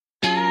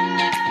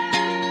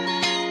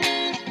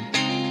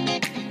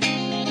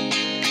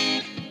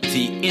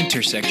the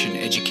Intersection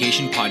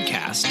Education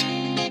Podcast.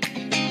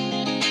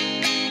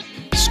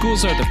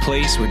 Schools are the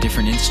place where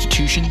different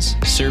institutions,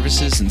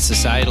 services, and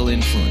societal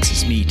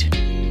influences meet.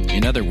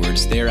 In other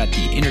words, they are at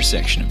the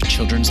intersection of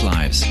children's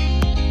lives.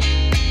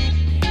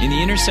 In the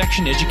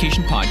Intersection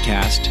Education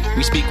Podcast,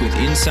 we speak with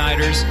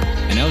insiders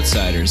and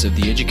outsiders of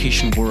the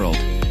education world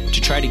to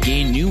try to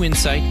gain new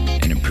insight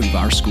and improve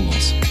our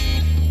schools.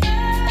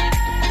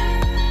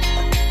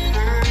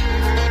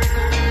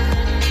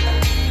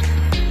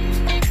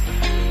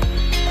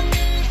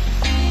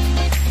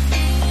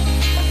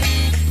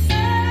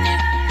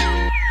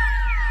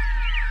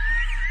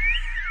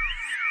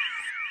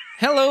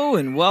 Hello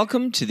and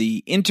welcome to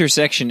the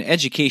Intersection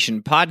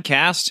Education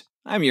Podcast.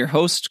 I'm your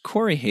host,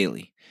 Corey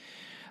Haley.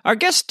 Our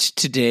guest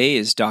today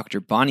is Dr.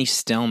 Bonnie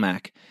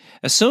Stelmach,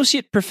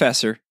 Associate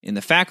Professor in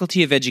the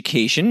Faculty of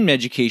Education and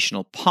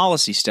Educational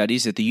Policy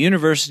Studies at the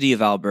University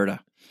of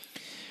Alberta.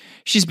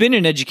 She's been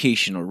an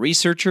educational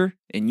researcher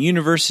and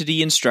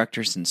university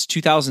instructor since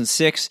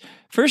 2006,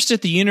 first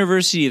at the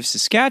University of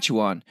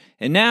Saskatchewan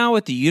and now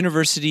at the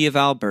University of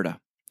Alberta.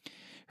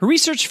 Her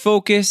research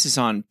focus is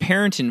on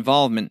parent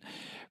involvement,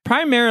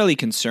 primarily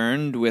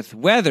concerned with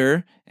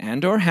whether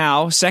and or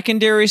how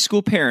secondary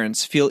school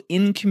parents feel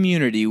in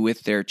community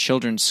with their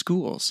children's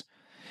schools.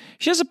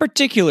 She has a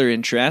particular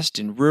interest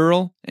in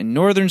rural and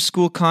northern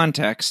school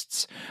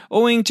contexts,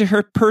 owing to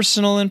her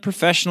personal and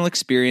professional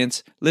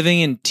experience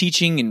living and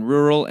teaching in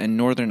rural and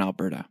northern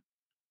Alberta.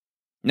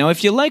 Now,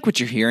 if you like what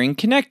you're hearing,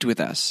 connect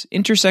with us,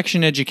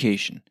 Intersection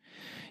Education.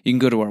 You can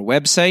go to our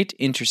website,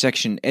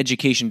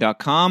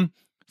 intersectioneducation.com,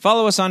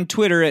 follow us on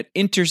Twitter at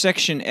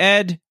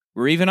IntersectionEd.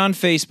 We're even on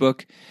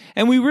Facebook,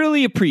 and we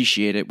really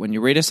appreciate it when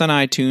you rate us on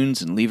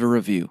iTunes and leave a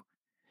review.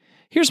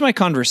 Here's my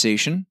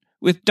conversation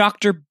with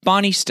Dr.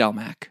 Bonnie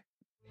Stelmach.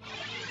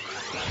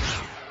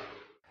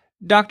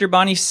 Dr.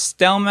 Bonnie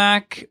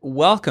Stelmach,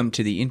 welcome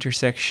to the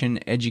Intersection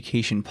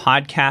Education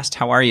Podcast.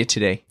 How are you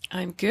today?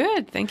 I'm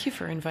good. Thank you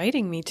for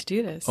inviting me to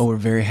do this. Oh, we're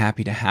very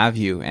happy to have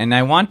you. And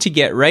I want to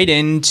get right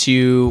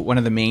into one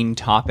of the main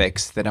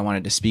topics that I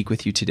wanted to speak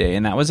with you today,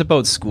 and that was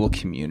about school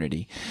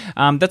community.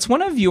 That's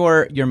one of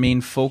your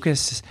main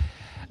focus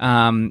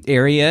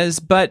areas,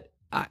 but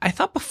I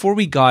thought before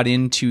we got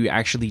into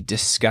actually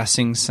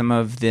discussing some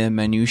of the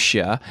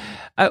minutiae,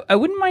 I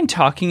wouldn't mind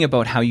talking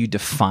about how you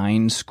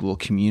define school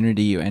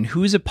community and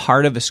who's a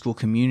part of a school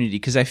community,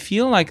 because I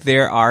feel like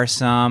there are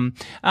some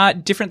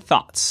different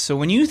thoughts. So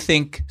when you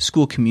think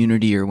school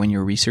community or when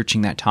you're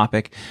researching that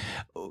topic,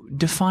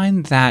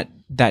 define that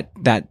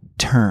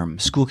term,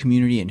 school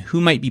community, and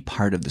who might be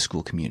part of the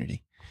school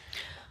community.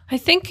 I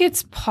think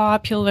it's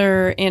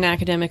popular in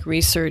academic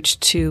research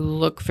to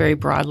look very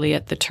broadly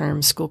at the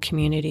term school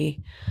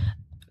community.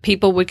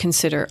 People would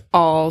consider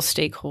all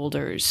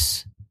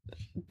stakeholders,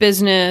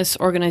 business,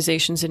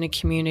 organizations in a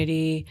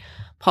community,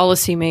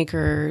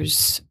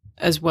 policymakers,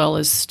 as well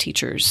as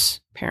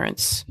teachers,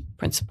 parents,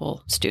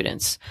 principal,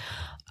 students.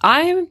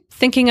 I'm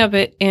thinking of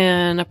it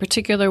in a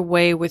particular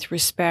way with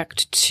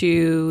respect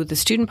to the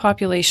student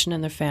population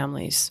and their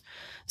families.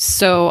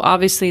 So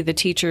obviously the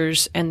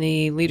teachers and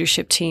the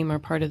leadership team are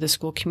part of the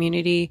school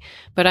community,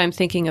 but I'm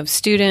thinking of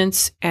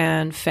students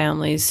and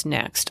families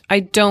next.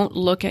 I don't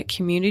look at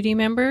community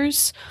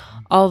members,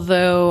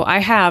 although I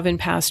have in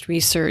past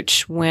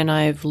research when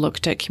I've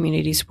looked at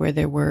communities where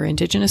there were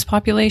Indigenous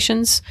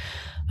populations,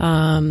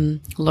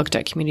 looked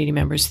at community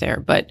members there.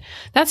 But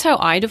that's how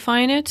I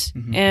define it.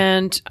 Mm-hmm.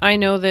 And I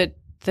know that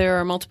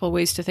there are multiple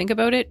ways to think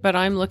about it, but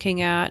I'm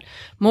looking at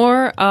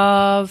more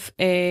of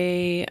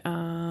the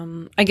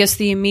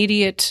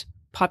immediate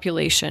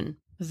population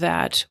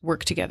that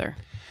work together.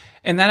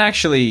 And that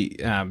actually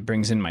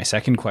brings in my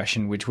second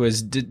question, which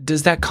was,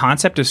 does that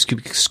concept of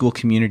school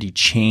community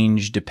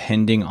change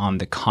depending on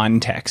the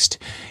context?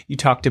 You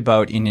talked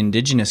about in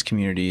Indigenous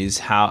communities,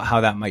 how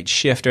that might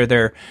shift. Are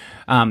there,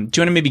 do you want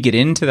to maybe get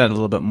into that a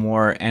little bit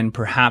more and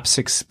perhaps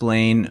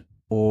explain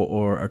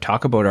or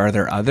talk about, are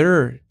there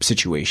other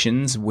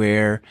situations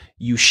where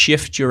you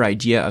shift your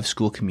idea of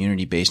school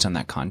community based on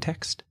that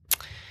context?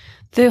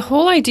 The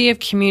whole idea of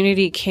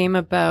community came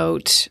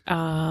about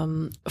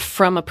from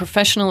a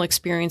professional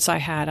experience I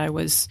had. I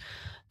was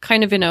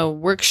kind of in a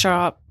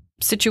workshop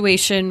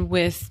situation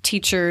with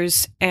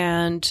teachers,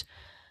 and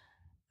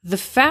the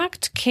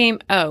fact came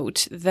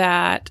out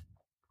that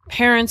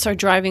parents are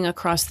driving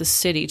across the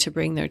city to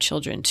bring their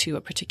children to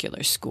a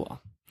particular school.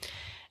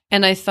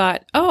 And I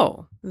thought,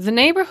 oh, the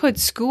neighborhood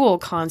school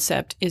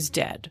concept is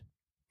dead,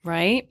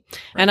 right?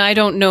 And I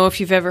don't know if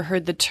you've ever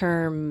heard the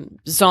term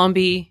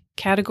zombie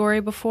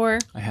category before.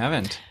 I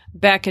haven't.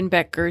 Beck and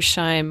Beck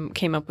Gersheim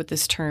came up with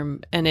this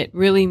term, and it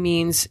really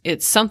means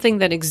it's something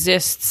that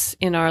exists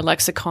in our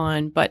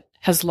lexicon but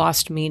has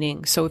lost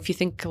meaning. So if you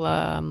think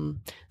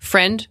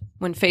friend,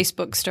 when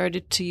Facebook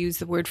started to use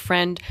the word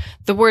friend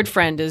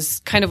has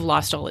kind of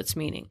lost all its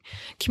meaning.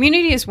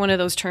 Community is one of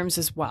those terms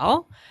as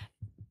well,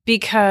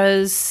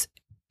 because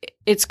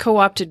it's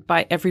co-opted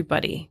by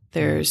everybody.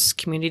 There's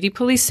community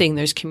policing,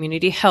 there's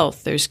community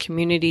health, there's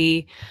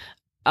community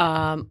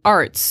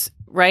arts,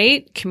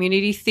 right?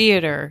 Community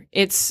theater.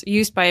 It's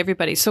used by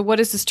everybody. So what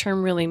does this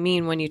term really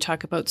mean when you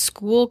talk about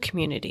school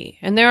community?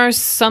 And there are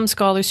some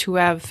scholars who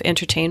have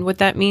entertained what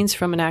that means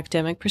from an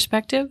academic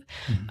perspective.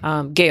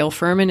 Gail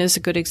Furman is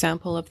a good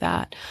example of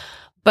that.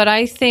 But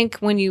I think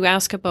when you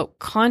ask about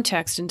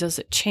context and does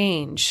it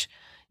change,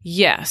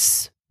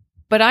 yes.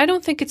 But I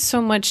don't think it's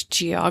so much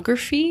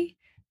geography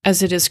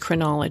as it is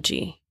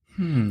chronology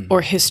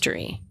or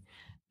history,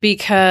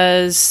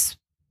 because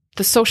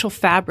the social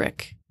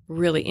fabric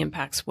really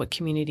impacts what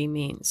community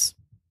means.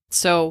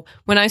 So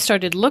when I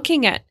started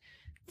looking at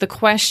the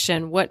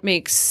question, what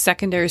makes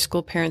secondary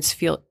school parents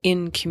feel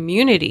in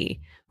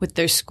community with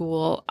their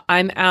school,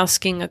 I'm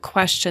asking a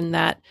question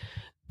that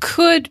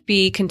could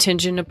be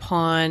contingent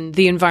upon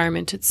the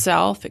environment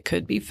itself. It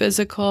could be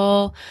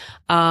physical,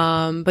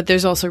 but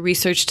there's also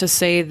research to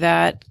say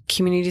that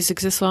communities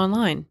exist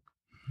online,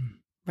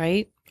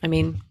 right? I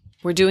mean,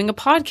 we're doing a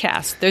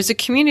podcast. There's a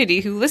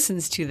community who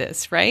listens to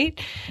this, right?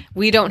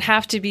 We don't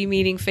have to be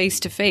meeting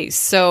face to face.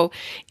 So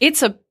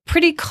it's a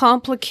pretty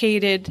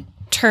complicated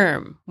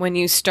term when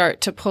you start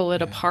to pull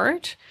it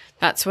apart.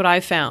 That's what I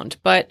found.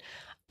 But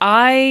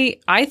I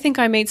think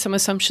I made some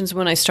assumptions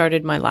when I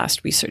started my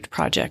last research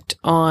project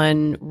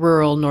on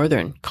rural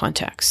northern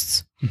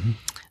contexts.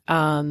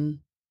 I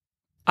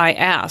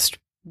asked,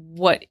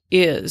 what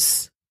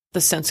is the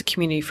sense of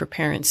community for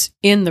parents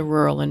in the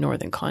rural and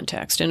northern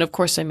context? And of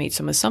course, I made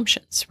some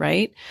assumptions,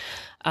 right?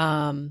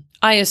 I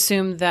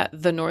assumed that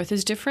the north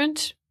is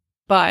different,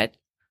 but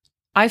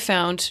I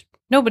found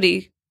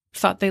nobody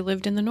thought they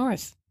lived in the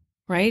north,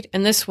 right?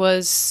 And this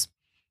was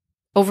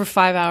over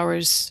 5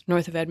 hours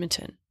north of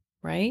Edmonton,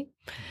 right?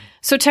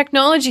 So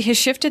technology has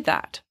shifted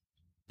that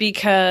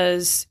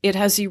because it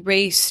has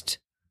erased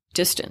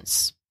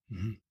distance,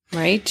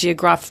 right?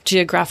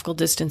 Geographical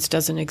distance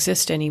doesn't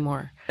exist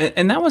anymore.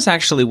 And that was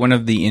actually one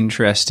of the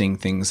interesting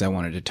things I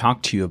wanted to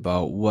talk to you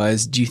about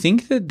was, do you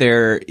think that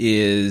there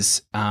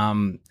is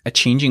a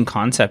changing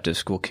concept of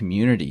school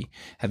community?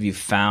 Have you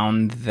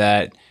found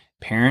that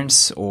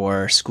parents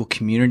or school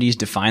communities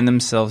define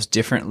themselves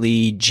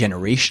differently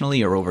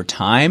generationally or over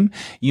time?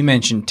 You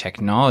mentioned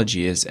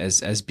technology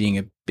as being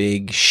a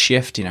big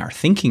shift in our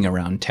thinking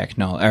around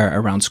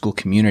around school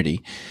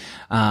community.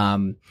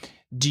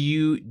 Do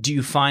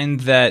you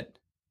find that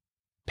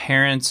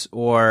parents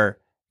or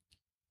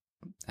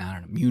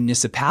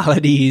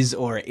municipalities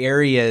or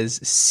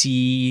areas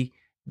see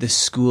the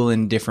school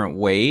in different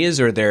ways,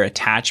 or their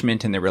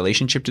attachment and their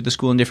relationship to the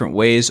school in different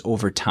ways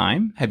over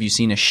time? Have you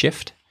seen a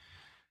shift?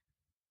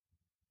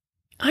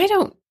 I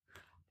don't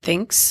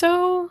think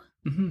so.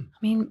 I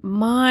mean,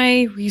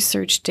 my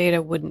research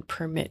data wouldn't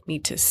permit me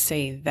to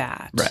say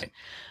that. Right.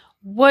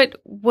 What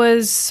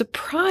was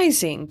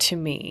surprising to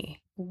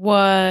me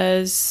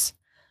was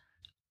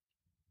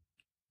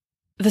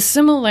the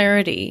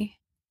similarity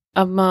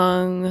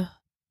among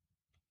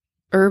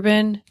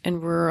urban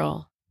and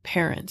rural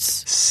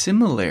parents.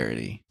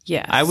 Similarity?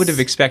 Yes. I would have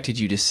expected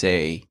you to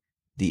say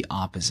the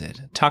opposite.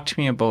 Talk to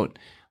me about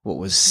what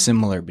was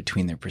similar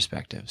between their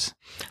perspectives.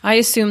 I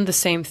assumed the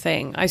same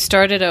thing. I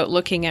started out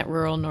looking at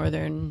rural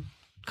northern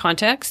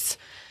contexts.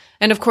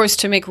 And of course,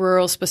 to make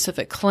rural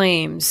specific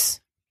claims,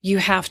 you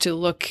have to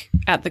look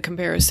at the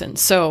comparison.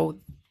 So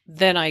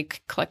then I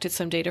collected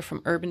some data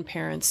from urban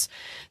parents.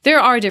 There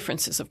are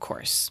differences, of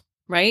course,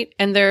 right?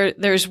 And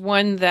there's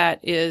one that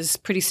is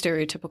pretty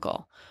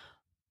stereotypical.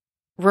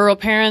 Rural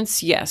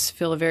parents, yes,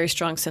 feel a very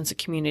strong sense of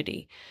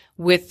community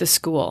with the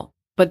school.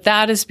 But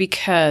that is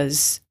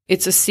because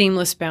it's a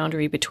seamless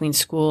boundary between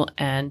school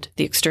and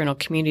the external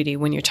community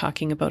when you're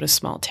talking about a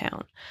small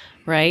town,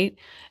 right?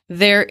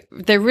 There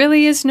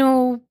really is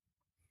no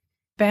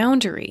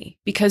boundary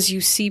because you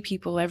see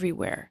people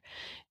everywhere.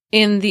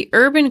 In the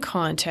urban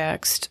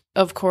context,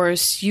 of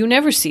course, you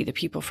never see the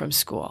people from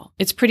school.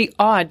 It's pretty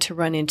odd to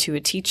run into a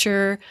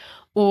teacher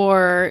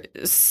or,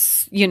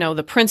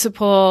 the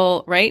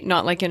principal, right?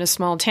 Not like in a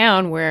small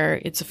town where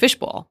it's a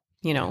fishbowl,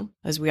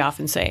 as we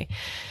often say.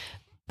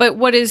 But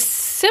what is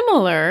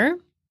similar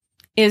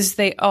is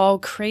they all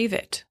crave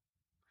it.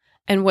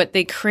 And what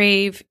they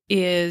crave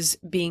is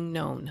being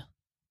known.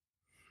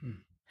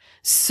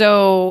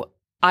 So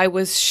I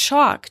was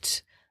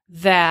shocked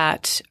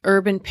that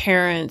urban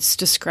parents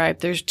describe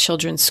their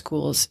children's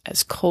schools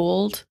as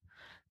cold.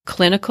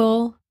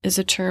 Clinical is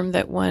a term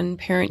that one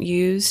parent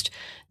used.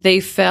 They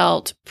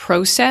felt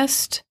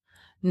processed,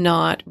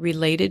 not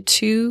related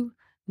to,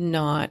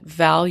 not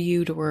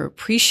valued or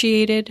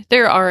appreciated.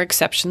 There are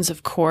exceptions,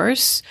 of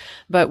course,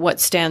 but what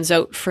stands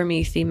out for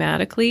me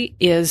thematically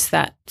is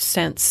that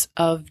sense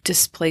of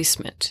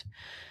displacement.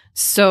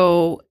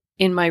 So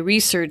in my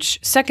research,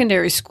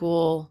 secondary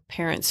school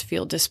parents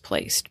feel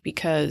displaced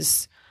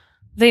because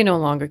they no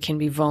longer can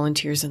be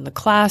volunteers in the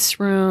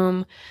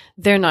classroom.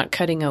 They're not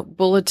cutting out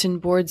bulletin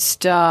board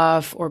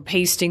stuff or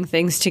pasting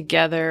things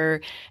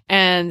together,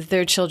 and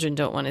their children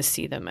don't want to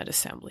see them at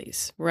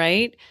assemblies,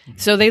 right? Mm-hmm.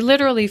 So they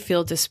literally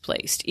feel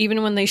displaced.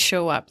 Even when they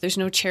show up, there's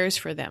no chairs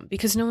for them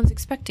because no one's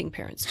expecting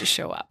parents to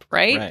show up,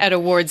 right? At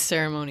awards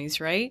ceremonies,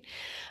 right?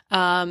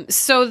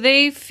 So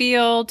they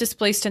feel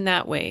displaced in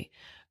that way.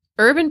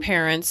 urban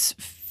parents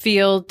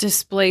feel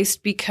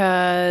displaced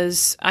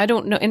because, I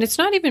don't know, and it's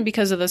not even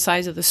because of the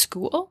size of the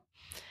school,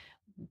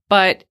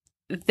 but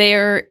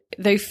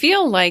they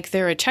feel like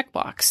they're a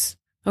checkbox.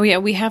 Oh yeah,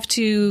 we have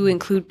to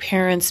include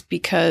parents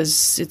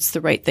because it's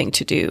the right thing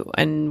to do,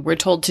 and we're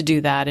told to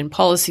do that, and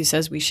policy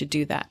says we should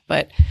do that,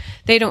 but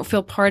they don't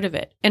feel part of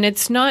it. And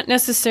it's not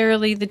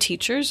necessarily the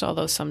teachers,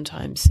 although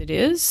sometimes it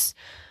is.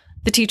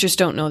 The teachers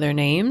don't know their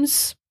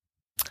names,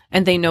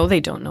 and they know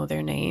they don't know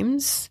their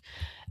names.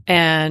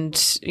 And,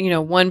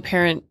 one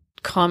parent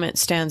comment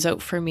stands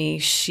out for me.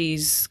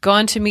 She's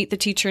gone to meet the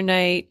teacher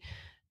night,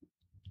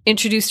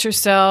 introduced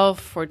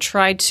herself or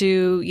tried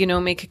to,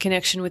 make a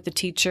connection with the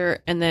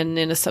teacher, and then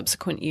in a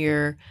subsequent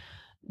year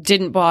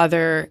didn't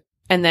bother,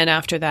 and then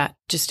after that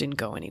just didn't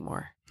go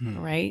anymore.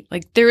 Right?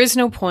 Like, there is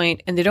no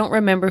point, and they don't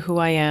remember who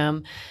I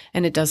am,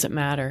 and it doesn't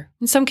matter.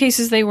 In some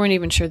cases, they weren't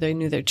even sure they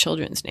knew their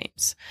children's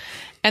names.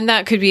 And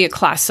that could be a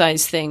class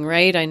size thing,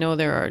 right? I know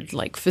there are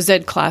like phys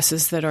ed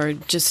classes that are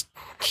just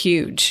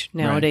huge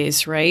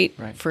nowadays, right?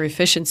 For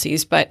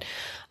efficiencies. But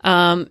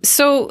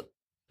so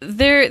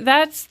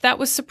that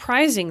was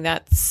surprising,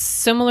 that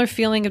similar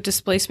feeling of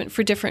displacement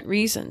for different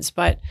reasons,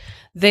 but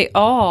they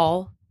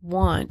all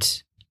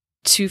want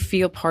to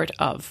feel part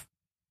of.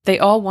 They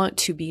all want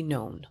to be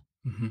known.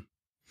 Mm-hmm.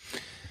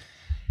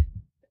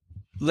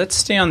 Let's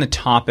stay on the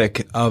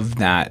topic of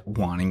that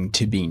wanting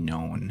to be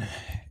known.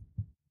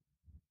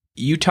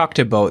 You talked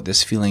about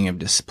this feeling of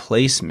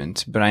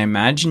displacement, but I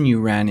imagine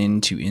you ran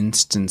into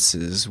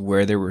instances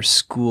where there were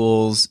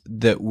schools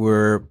that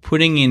were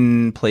putting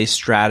in place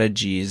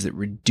strategies that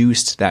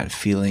reduced that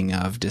feeling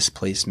of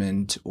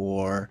displacement,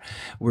 or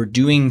were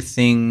doing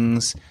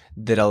things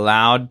that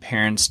allowed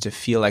parents to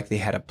feel like they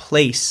had a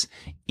place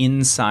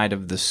inside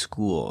of the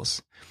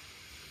schools.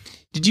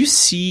 Did you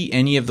see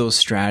any of those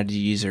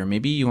strategies, or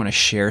maybe you want to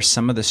share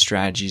some of the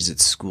strategies that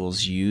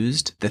schools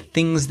used, the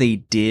things they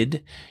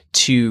did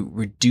to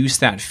reduce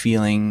that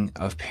feeling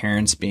of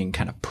parents being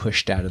kind of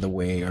pushed out of the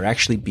way or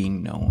actually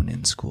being known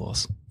in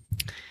schools?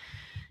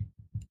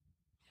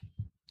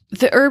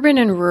 The urban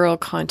and rural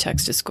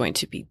context is going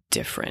to be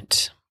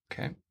different.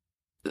 Okay.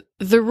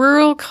 The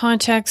rural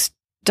context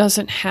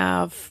doesn't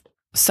have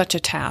such a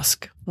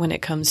task when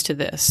it comes to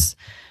this,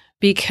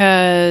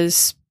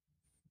 because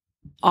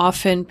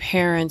often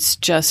parents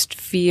just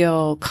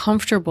feel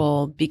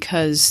comfortable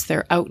because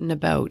they're out and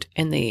about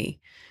and they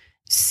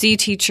see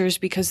teachers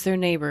because they're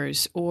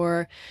neighbors,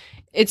 or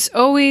it's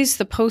always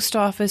the post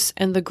office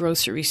and the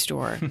grocery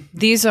store.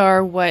 These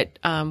are what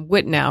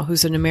Whitnow,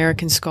 who's an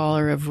American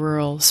scholar of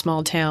rural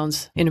small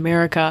towns in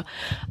America,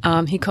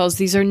 he calls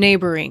these are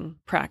neighboring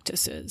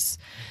practices.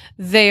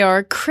 They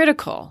are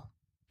critical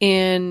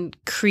in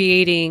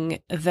creating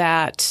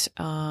that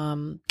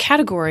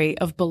category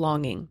of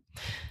belonging.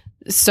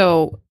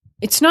 So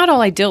it's not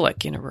all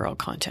idyllic in a rural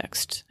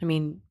context. I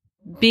mean,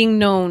 being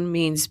known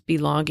means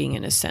belonging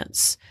in a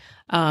sense.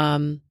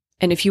 And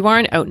if you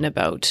aren't out and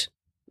about,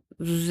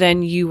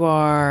 then you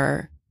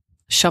are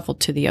shuffled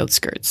to the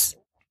outskirts,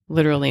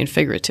 literally and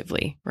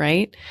figuratively,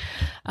 right?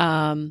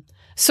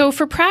 So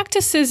for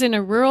practices in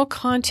a rural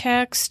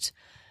context,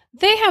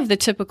 they have the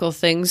typical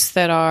things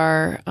that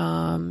are,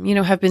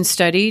 have been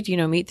studied,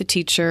 meet the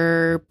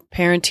teacher,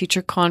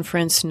 parent-teacher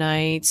conference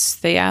nights.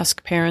 They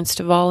ask parents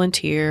to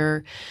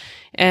volunteer.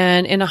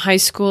 And in a high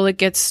school, it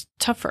gets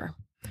tougher.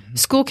 Mm-hmm.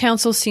 School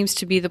council seems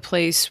to be the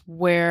place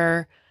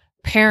where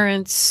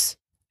parents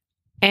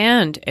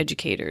and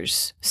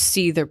educators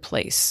see their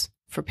place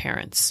for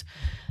parents.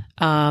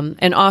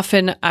 And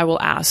often I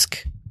will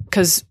ask,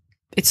 because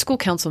it's school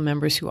council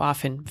members who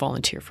often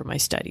volunteer for my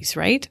studies,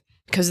 right?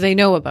 Because they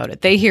know about it.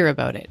 They hear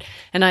about it.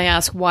 And I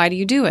ask, why do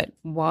you do it?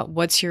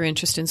 What's your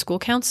interest in school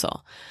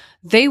council?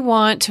 They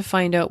want to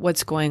find out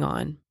what's going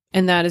on.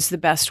 And that is the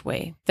best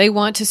way. They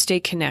want to stay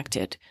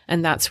connected.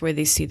 And that's where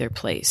they see their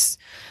place.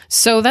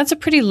 So that's a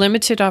pretty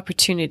limited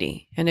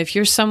opportunity. And if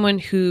you're someone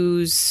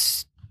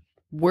whose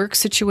work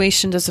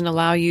situation doesn't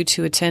allow you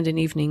to attend an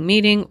evening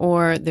meeting,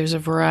 or there's a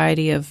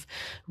variety of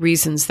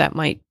reasons that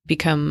might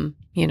become,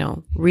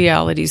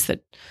 realities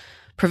that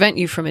prevent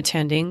you from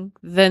attending,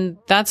 then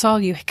that's all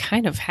you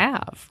kind of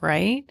have,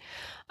 right?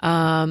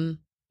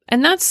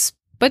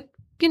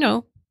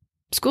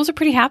 Schools are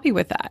pretty happy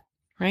with that,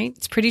 right?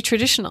 It's pretty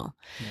traditional.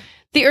 Yeah.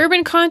 The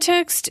urban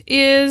context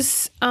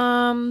is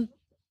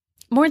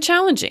more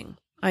challenging,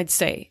 I'd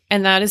say.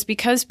 And that is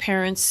because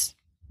parents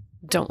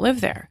don't live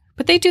there.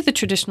 But they do the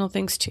traditional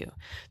things too.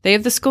 They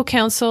have the school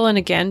council, and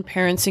again,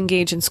 parents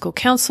engage in school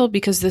council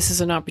because this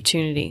is an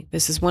opportunity.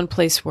 This is one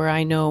place where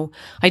I know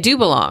I do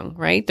belong,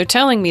 right? They're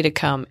telling me to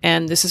come,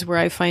 and this is where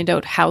I find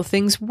out how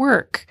things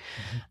work.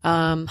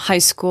 Mm-hmm. High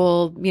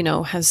school,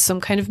 has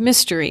some kind of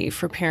mystery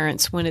for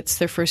parents when it's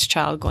their first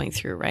child going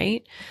through,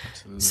 right?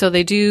 Absolutely. So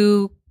they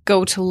do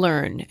go to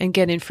learn and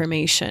get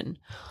information.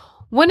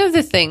 One of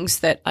the things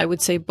that I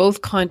would say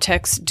both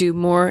contexts do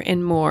more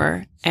and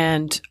more,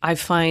 and I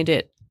find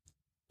it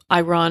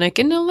ironic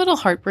and a little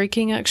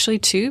heartbreaking actually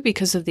too,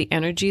 because of the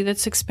energy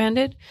that's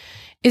expended,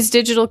 is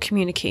digital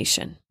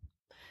communication.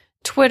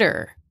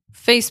 Twitter,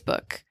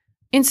 Facebook,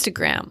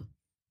 Instagram,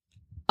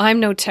 I'm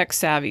no tech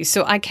savvy,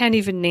 so I can't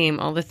even name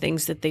all the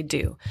things that they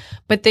do.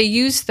 But they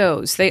use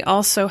those. They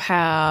also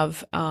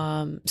have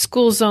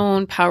School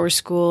Zone, Power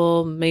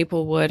School,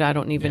 Maplewood. I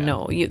don't even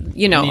know.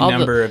 You know, any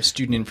number of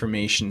student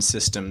information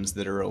systems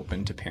that are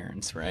open to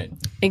parents, right?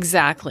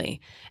 Exactly.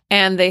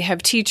 And they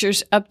have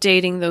teachers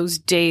updating those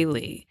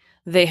daily.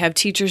 They have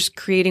teachers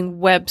creating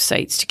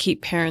websites to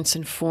keep parents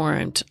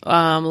informed.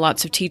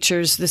 Lots of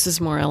teachers, this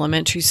is more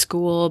elementary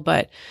school,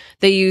 but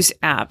they use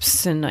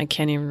apps, and I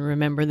can't even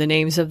remember the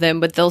names of them,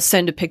 but they'll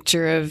send a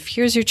picture of,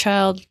 here's your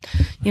child,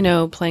 you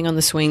know, playing on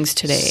the swings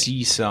today.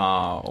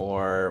 Seesaw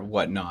or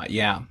whatnot.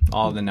 Yeah.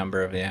 All the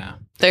number of,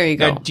 There you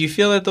go. Now, do you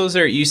feel that those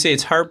are, you say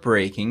it's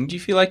heartbreaking. Do you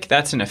feel like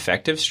that's an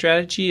effective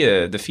strategy?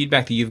 The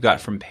feedback that you've got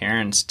from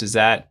parents, does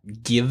that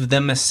give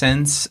them a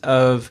sense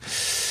of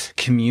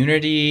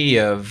community,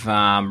 of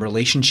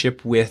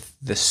relationship with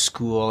the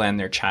school and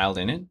their child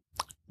in it?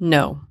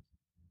 No,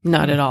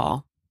 not at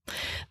all.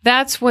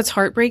 That's what's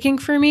heartbreaking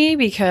for me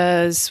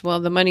because,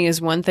 well, the money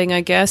is one thing, I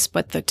guess,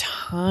 but the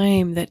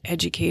time that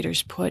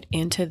educators put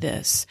into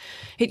this.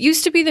 It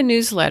used to be the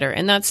newsletter,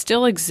 and that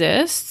still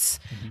exists.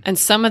 Mm-hmm. And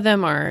some of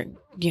them are,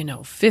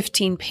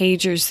 15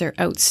 pagers. They're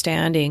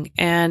outstanding.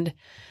 And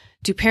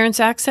do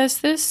parents access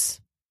this?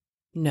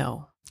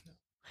 No.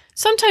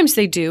 Sometimes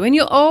they do, and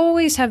you'll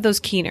always have those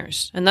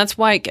keeners, and that's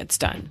why it gets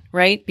done,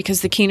 right?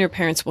 Because the keener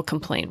parents will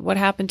complain. What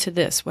happened to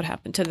this? What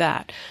happened to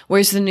that?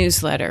 Where's the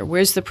newsletter?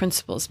 Where's the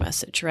principal's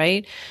message,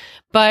 right?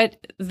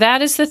 But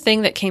that is the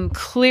thing that came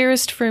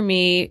clearest for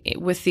me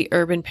with the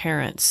urban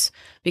parents,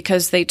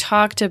 because they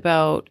talked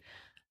about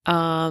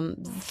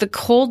the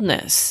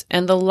coldness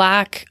and the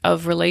lack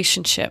of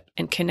relationship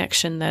and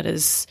connection that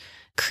is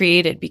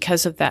created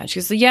because of that. She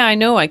goes, yeah, I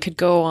know I could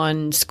go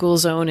on School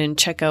Zone and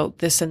check out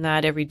this and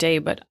that every day,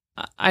 but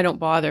I don't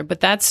bother.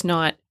 But that's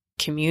not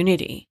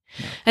community.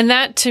 No. And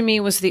that to me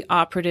was the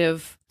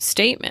operative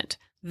statement.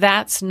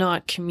 That's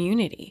not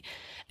community.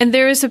 And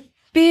there is a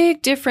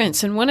big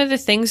difference. And one of the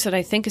things that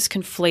I think is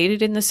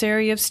conflated in this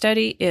area of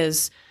study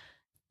is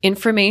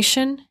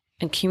information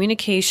and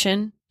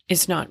communication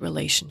is not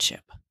relationship.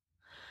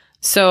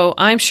 So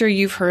I'm sure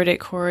you've heard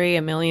it, Corey,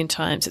 a million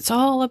times. It's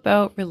all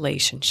about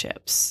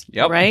relationships,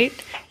 right?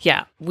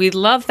 Yeah, we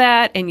love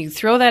that. And you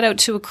throw that out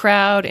to a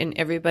crowd and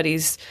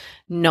everybody's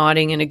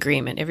nodding in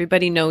agreement.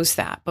 Everybody knows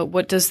that. But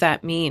what does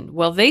that mean?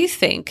 Well, they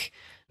think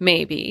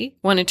maybe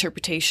one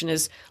interpretation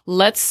is,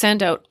 let's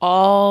send out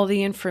all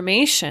the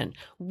information.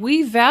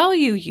 We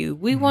value you.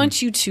 We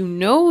want you to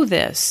know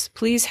this.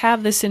 Please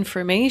have this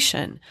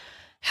information.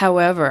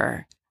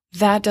 However,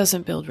 that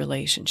doesn't build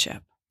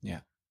relationship. Yeah.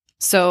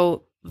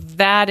 So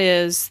that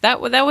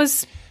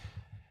was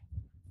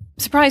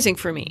surprising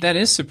for me. That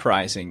is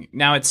surprising.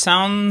 Now, it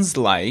sounds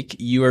like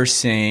you are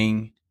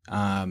saying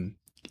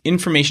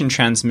information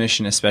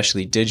transmission,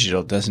 especially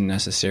digital, doesn't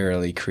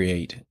necessarily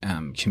create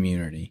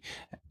community.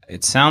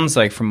 It sounds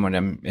like, from what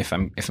if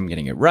I'm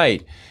getting it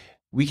right,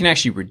 we can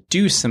actually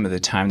reduce some of the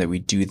time that we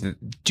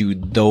do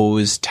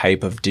those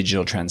type of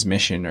digital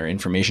transmission or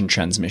information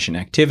transmission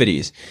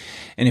activities.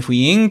 And if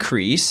we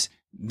increase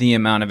the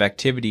amount of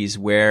activities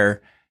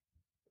where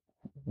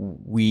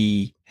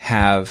we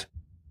have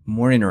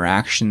more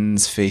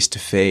interactions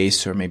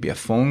face-to-face, or maybe a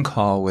phone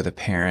call with a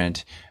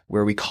parent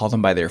where we call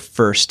them by their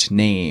first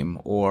name,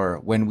 or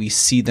when we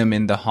see them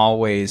in the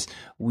hallways,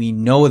 we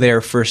know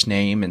their first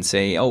name and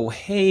say, oh,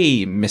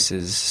 hey,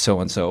 Mrs.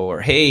 So-and-so,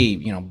 or hey,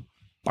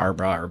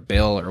 Barbara or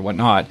Bill or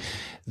whatnot.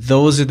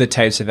 Those are the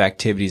types of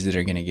activities that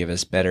are going to give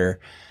us better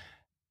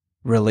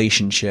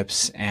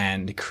relationships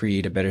and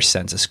create a better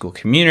sense of school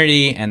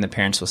community, and the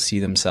parents will see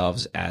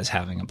themselves as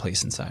having a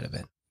place inside of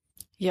it.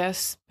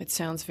 Yes, it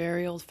sounds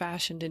very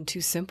old-fashioned and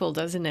too simple,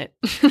 doesn't it?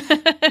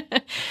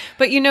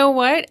 But you know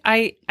what?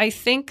 I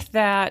think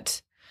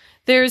that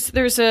there's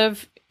a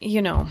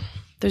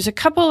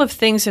couple of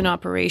things in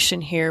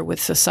operation here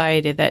with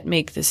society that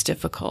make this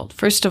difficult.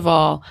 First of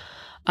all,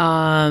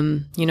 I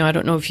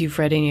don't know if you've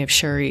read any of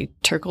Sherry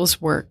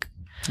Turkle's work.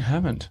 I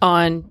haven't.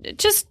 On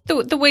just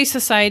the way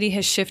society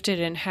has shifted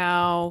and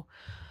how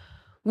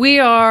we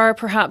are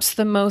perhaps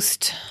the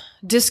most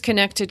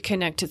disconnected,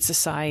 connected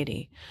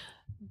society.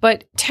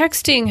 But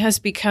texting has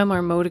become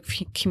our mode of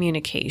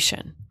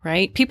communication,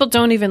 right? People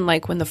don't even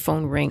like when the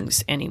phone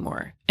rings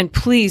anymore. And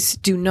please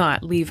do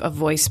not leave a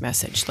voice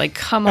message. Like,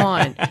 come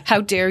on,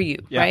 how dare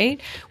you,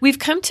 right? We've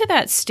come to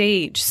that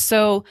stage.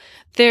 So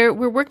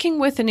we're working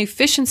with an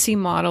efficiency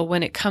model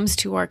when it comes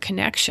to our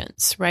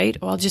connections, right?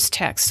 I'll just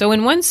text. So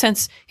in one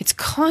sense, it's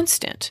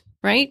constant,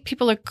 right?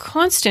 People are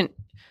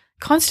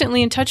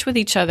constantly in touch with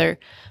each other,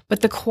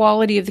 but the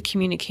quality of the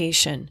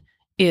communication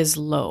is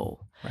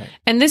low. Right.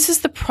 And this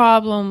is the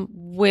problem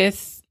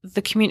with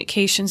the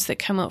communications that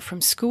come out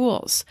from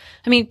schools.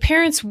 I mean,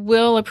 parents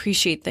will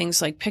appreciate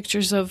things like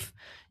pictures of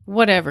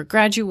whatever,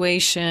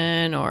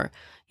 graduation or,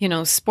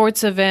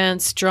 sports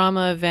events,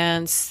 drama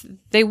events.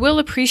 They will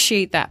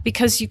appreciate that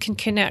because you can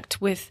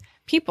connect with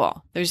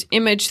people. There's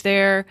image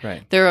there.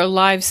 Right. There are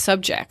live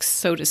subjects,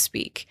 so to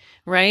speak,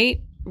 right?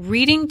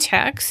 Reading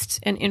text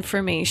and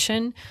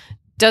information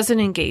doesn't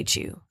engage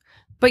you.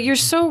 But you're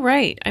so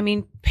right. I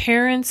mean,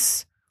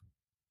 parents,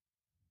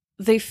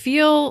 they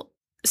feel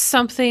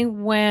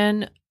something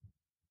when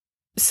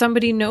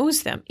somebody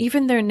knows them,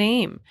 even their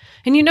name.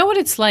 And you know what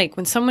it's like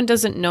when someone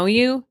doesn't know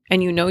you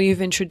and you know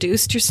you've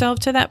introduced yourself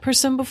to that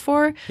person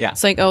before? Yeah.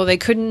 It's like, oh, they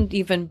couldn't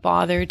even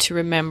bother to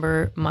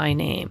remember my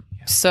name.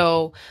 Yeah.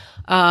 So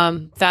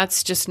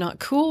that's just not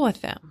cool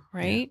with them,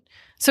 right? Yeah.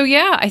 So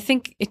yeah, I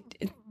think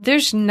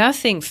there's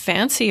nothing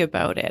fancy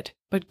about it,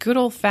 but good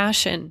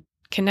old-fashioned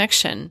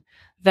connection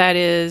that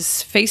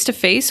is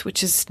face-to-face,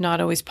 which is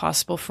not always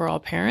possible for all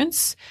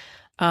parents,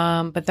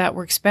 but that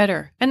works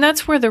better. And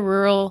that's where the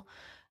rural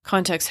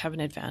contexts have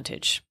an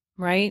advantage,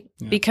 right?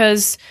 Yeah.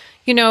 Because,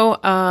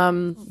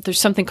 there's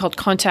something called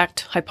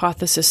contact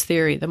hypothesis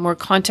theory. The more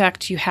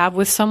contact you have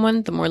with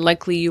someone, the more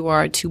likely you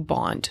are to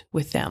bond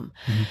with them.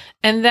 Mm-hmm.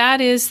 And that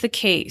is the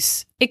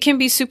case. It can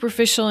be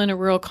superficial in a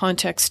rural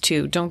context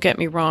too. Don't get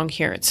me wrong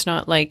here. It's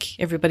not like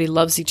everybody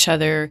loves each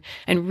other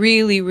and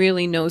really,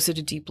 really knows at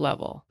a deep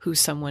level who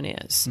someone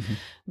is. Mm-hmm.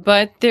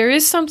 But there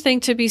is something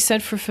to be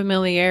said for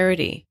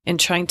familiarity in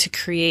trying to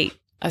create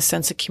a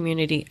sense of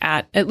community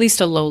at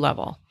least a low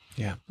level.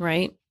 Yeah.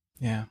 Right?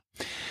 Yeah.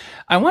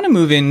 I want to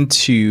move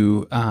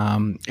into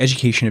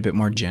education a bit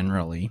more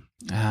generally.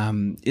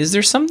 Is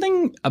there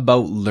something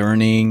about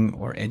learning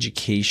or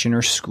education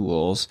or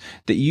schools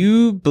that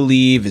you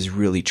believe is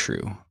really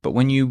true, but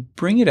when you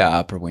bring it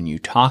up or when you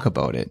talk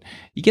about it,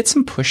 you get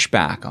some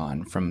pushback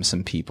on from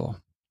some people?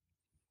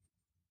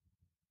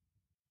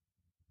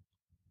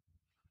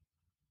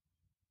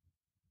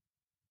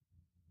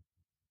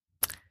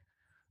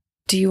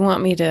 Do you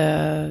want me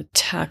to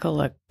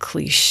tackle a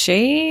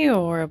cliche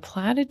or a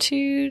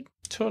platitude?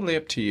 Totally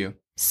up to you.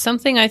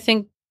 Something I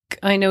think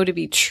I know to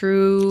be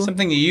true.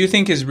 Something that you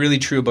think is really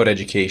true about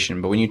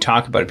education, but when you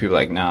talk about it, people are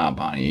like, nah,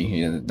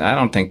 Bonnie, I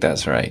don't think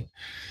that's right.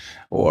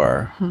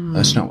 Or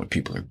that's not what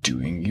people are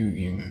doing.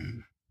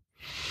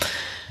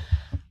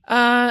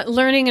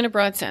 Learning in a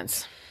broad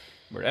sense.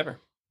 Whatever.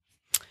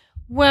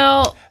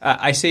 Well,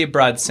 I say a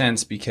broad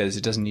sense because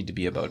it doesn't need to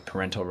be about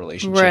parental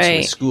relationships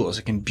with schools.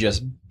 It can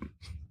just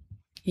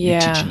be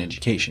teaching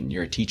education.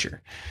 You're a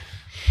teacher.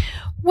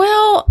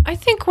 Well, I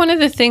think one of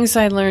the things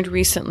I learned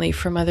recently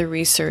from other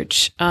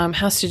research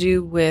has to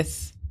do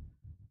with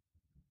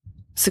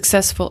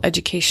successful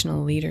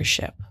educational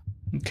leadership.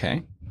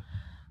 Okay.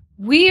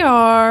 We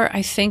are,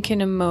 I think,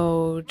 in a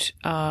mode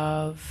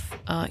of,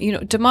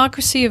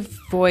 democracy of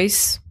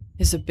voice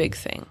is a big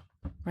thing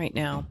right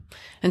now.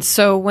 And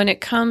so when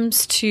it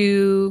comes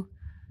to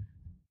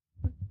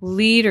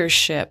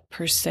leadership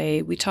per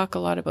se, we talk a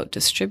lot about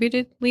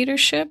distributed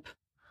leadership.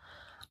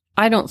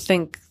 I don't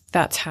think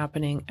that's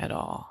happening at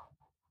all.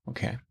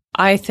 Okay.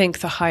 I think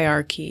the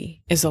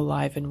hierarchy is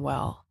alive and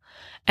well.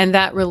 And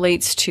that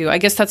relates to, I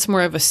guess that's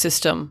more of a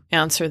system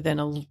answer than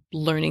a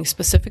learning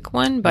specific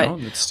one. But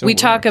we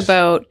talk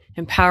about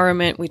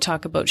empowerment. We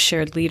talk about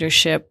shared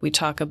leadership. We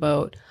talk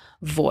about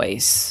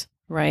voice,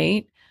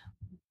 right?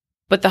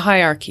 But the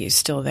hierarchy is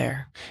still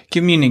there.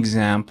 Give me an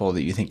example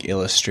that you think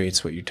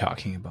illustrates what you're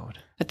talking about.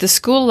 At the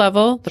school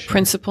level, the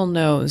principal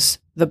knows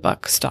the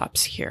buck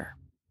stops here.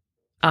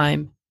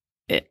 I'm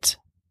it.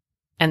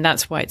 And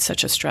that's why it's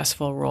such a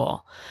stressful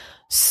role.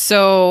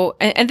 So,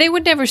 and they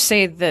would never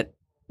say that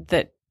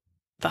the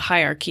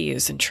hierarchy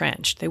is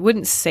entrenched. They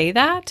wouldn't say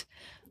that,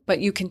 but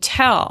you can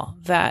tell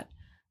that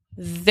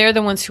they're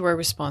the ones who are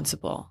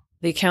responsible.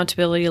 The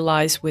accountability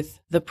lies with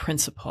the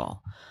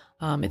principal.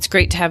 It's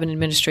great to have an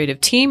administrative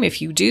team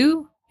if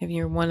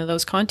you're one of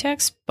those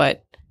contexts,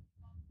 but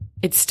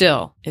it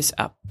still is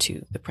up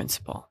to the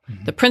principal.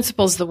 Mm-hmm. The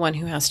principal's the one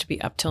who has to be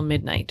up till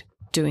midnight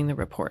doing the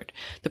report.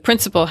 The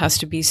principal has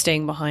to be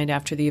staying behind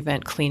after the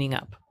event cleaning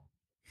up.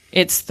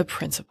 It's the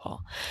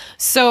principal.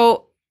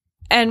 So,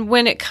 and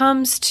when it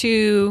comes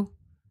to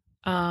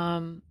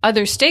other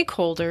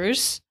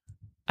stakeholders,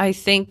 I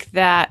think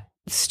that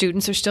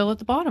students are still at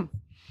the bottom.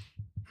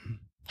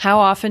 How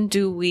often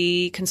do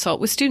we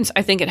consult with students?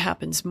 I think it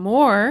happens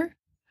more,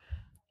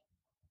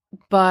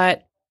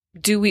 but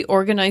do we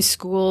organize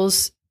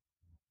schools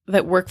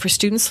that work for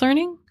students'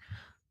 learning?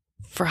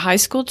 For high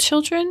school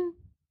children?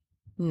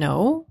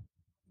 No.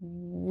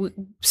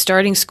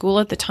 Starting school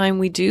at the time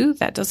we do,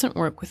 that doesn't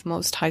work with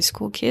most high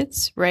school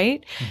kids,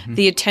 right? Mm-hmm.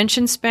 The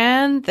attention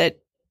span that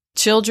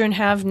children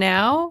have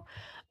now,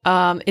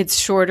 it's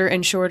shorter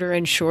and shorter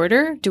and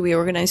shorter. Do we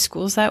organize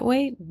schools that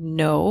way?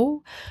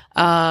 No.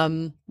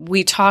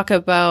 We talk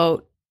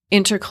about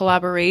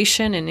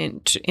intercollaboration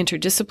and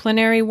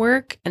interdisciplinary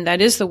work, and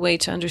that is the way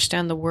to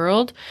understand the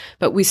world,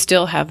 but we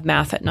still have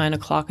math at 9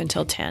 o'clock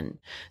until 10,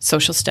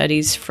 social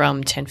studies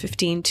from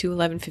 10:15 to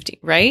 11:15,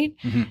 right?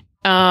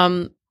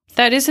 Mm-hmm.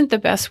 That isn't the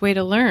best way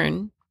to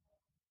learn,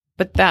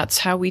 but that's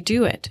how we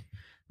do it,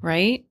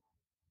 right?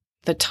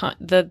 The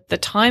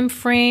time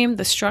frame,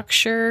 the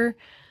structure,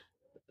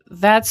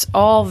 that's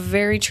all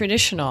very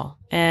traditional.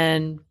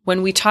 And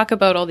when we talk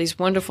about all these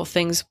wonderful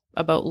things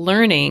about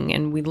learning,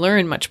 and we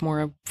learn much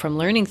more from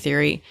learning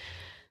theory,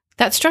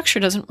 that structure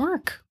doesn't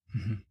work.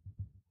 Mm-hmm.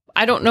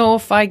 I don't know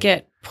if I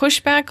get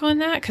pushback on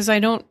that because I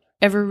don't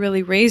ever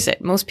really raise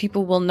it. Most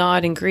people will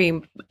nod and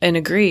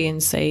agree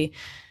and say,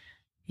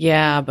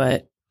 yeah,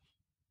 but,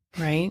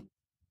 right?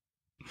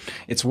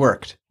 It's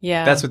worked.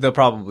 Yeah. That's what they'll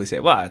probably say.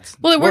 Well,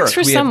 it works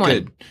for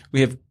someone.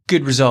 We have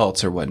good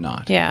results or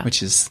whatnot. Yeah.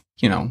 Which is,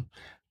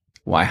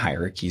 why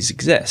hierarchies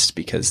exist,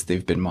 because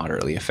they've been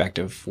moderately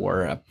effective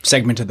for a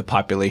segment of the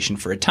population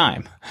for a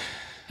time.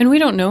 And we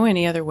don't know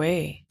any other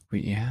way.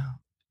 Yeah.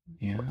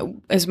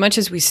 As much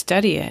as we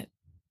study it,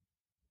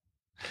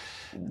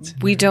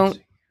 we don't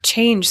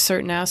change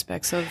certain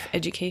aspects of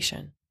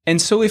education.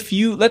 And so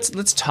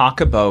let's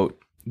talk about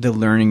the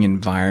learning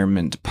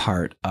environment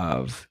part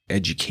of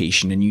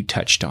education, and you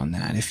touched on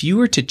that. If you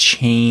were to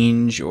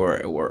change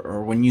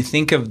or when you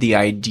think of the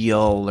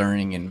ideal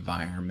learning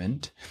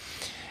environment,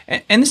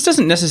 and this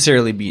doesn't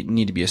necessarily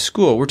need to be a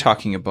school, we're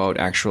talking about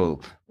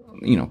actual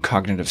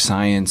cognitive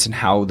science and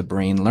how the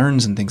brain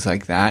learns and things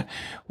like that.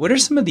 What are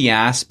some of the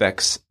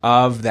aspects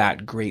of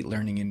that great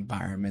learning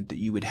environment that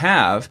you would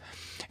have?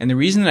 And the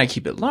reason that I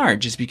keep it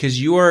large is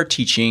because you are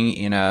teaching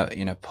in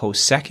a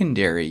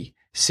post-secondary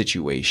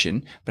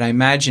situation, but I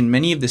imagine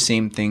many of the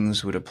same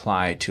things would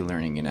apply to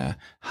learning in a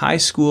high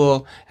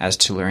school as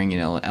to learning in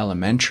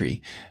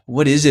elementary.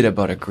 What is it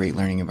about a great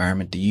learning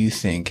environment do you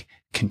think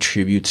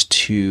contributes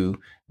to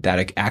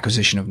that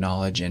acquisition of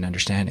knowledge and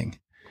understanding?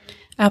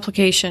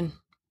 Application.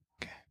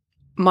 Okay.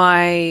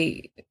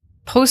 My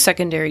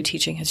post-secondary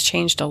teaching has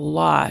changed a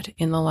lot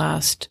in the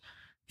last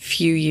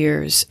few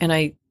years, and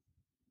I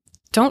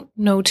don't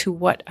know to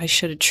what I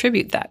should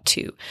attribute that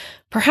to.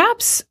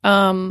 Perhaps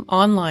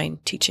online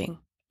teaching.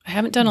 I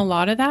haven't done a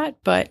lot of that,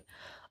 but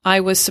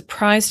I was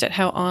surprised at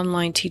how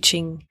online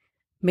teaching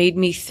made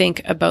me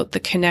think about the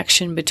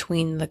connection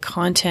between the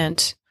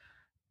content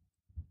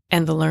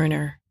and the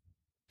learner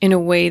in a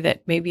way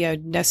that maybe I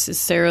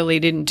necessarily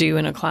didn't do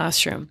in a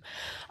classroom.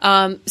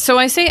 So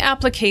I say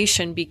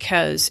application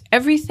because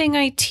everything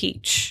I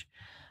teach,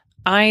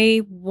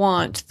 I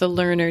want the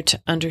learner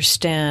to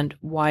understand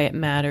why it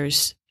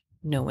matters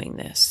knowing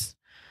this.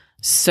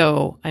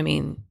 So,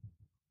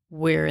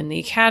 we're in the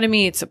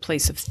academy, it's a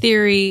place of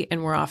theory,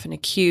 and we're often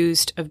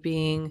accused of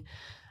being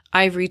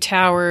ivory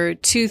tower,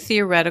 too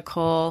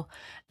theoretical,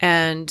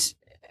 and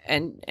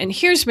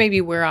here's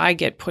maybe where I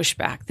get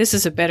pushback. This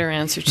is a better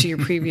answer to your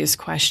previous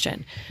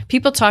question.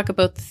 People talk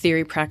about the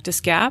theory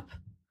practice gap.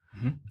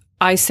 Mm-hmm.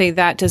 I say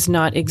that does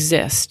not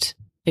exist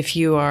if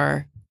you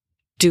are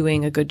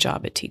doing a good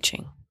job at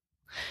teaching.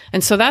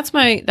 And so that's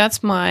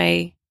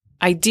my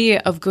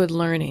idea of good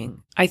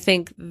learning. I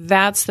think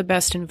that's the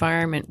best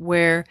environment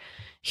where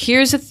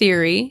here's a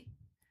theory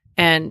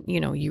and,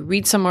 you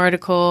read some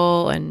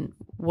article and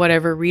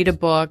whatever, read a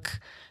book,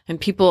 and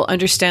people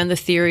understand the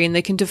theory and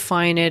they can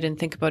define it and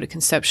think about it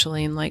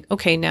conceptually and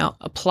okay, now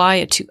apply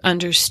it to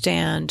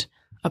understand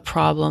a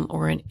problem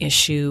or an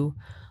issue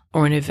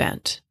or an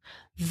event.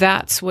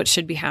 That's what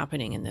should be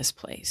happening in this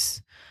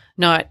place.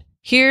 Not,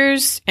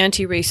 here's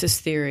anti-racist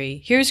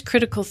theory, here's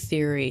critical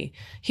theory,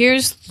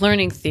 here's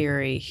learning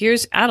theory,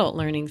 here's adult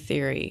learning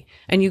theory,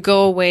 and you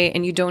go away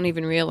and you don't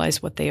even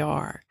realize what they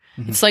are.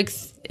 Mm-hmm.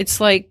 It's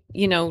like,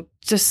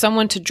 just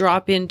someone to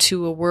drop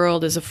into a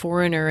world as a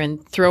foreigner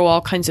and throw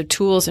all kinds of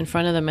tools in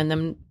front of them and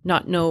them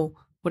not know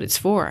what it's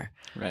for,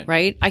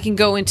 right? I can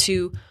go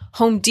into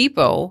Home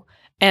Depot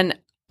and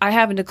I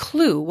haven't a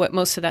clue what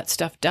most of that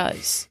stuff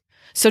does.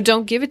 So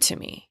don't give it to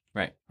me.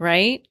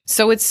 Right.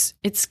 So it's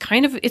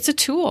a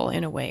tool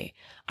in a way.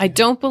 I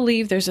don't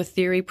believe there's a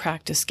theory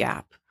practice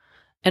gap.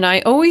 And I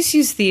always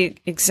use the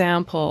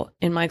example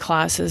in my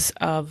classes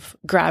of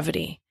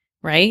gravity,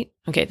 right?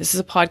 Okay, this is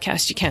a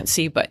podcast you can't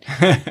see, but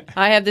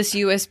I have this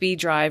USB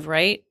drive,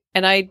 right?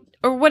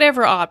 Or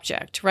whatever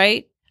object,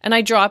 right? And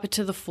I drop it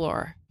to the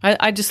floor.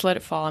 I just let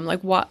it fall. I'm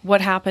like,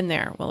 what happened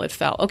there? Well, it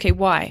fell. Okay,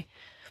 why?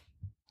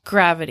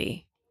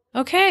 Gravity.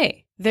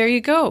 Okay. There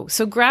you go.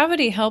 So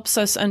gravity helps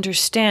us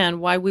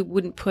understand why we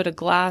wouldn't put a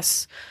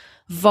glass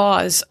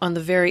vase on the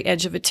very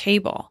edge of a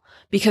table,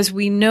 because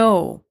we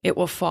know it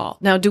will fall.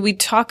 Now, do we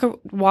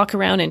walk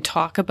around and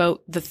talk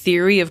about the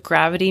theory of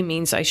gravity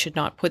means I should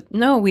not put?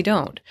 No, we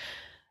don't.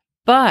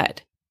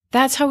 But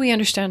that's how we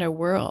understand our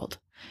world.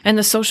 And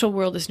the social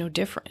world is no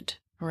different,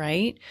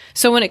 right?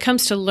 So when it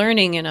comes to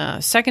learning in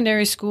a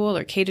secondary school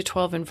or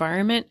K-12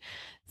 environment,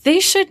 they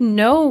should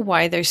know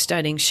why they're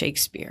studying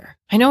Shakespeare.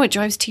 I know it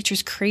drives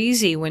teachers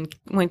crazy when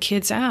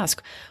kids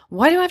ask,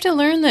 why do I have to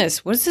learn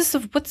this?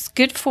 What's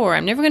good for?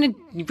 I'm never going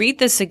to read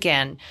this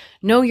again.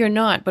 No, you're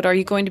not. But are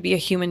you going to be a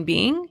human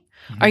being?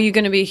 Mm-hmm. Are you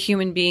going to be a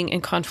human being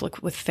in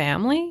conflict with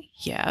family?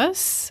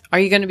 Yes. Are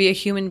you going to be a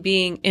human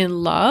being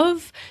in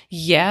love?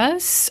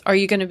 Yes. Are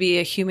you going to be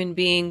a human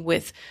being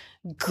with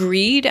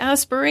greed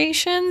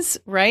aspirations?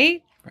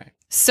 Right.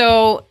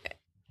 So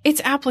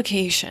it's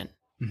application.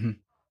 Mm-hmm.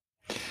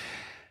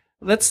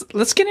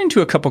 Let's get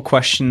into a couple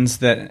questions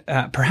that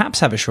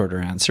perhaps have a shorter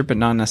answer, but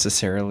not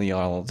necessarily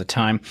all the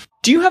time.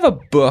 Do you have a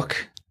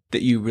book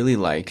that you really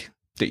like,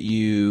 that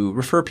you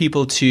refer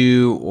people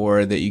to,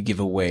 or that you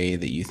give away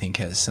that you think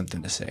has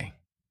something to say?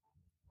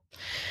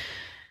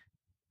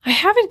 I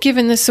haven't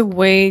given this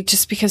away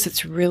just because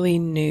it's really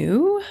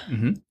new.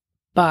 Mm-hmm.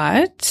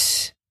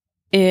 but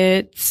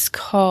it's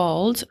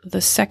called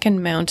The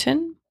Second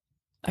Mountain,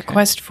 A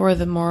Quest for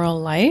the Moral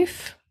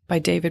Life by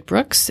David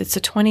Brooks. It's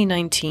a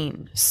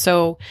 2019.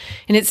 So,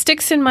 and it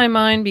sticks in my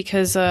mind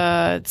because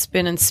it's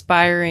been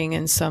inspiring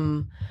in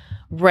some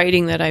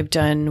writing that I've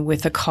done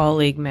with a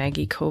colleague,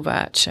 Maggie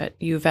Kovac at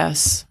U of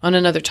S, on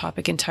another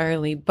topic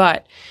entirely.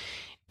 But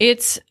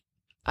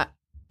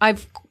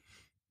I've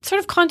sort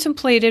of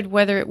contemplated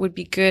whether it would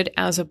be good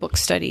as a book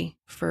study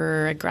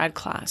for a grad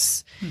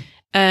class.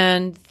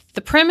 And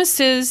the premise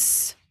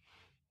is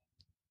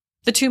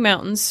the two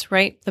mountains,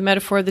 right? The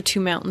metaphor of the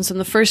two mountains. On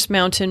the first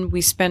mountain,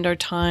 we spend our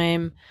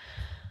time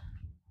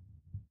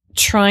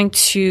trying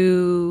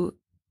to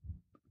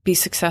be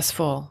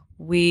successful.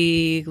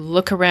 We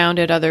look around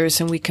at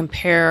others and we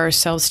compare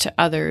ourselves to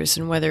others,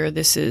 and whether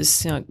this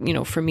is,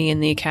 for me in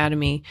the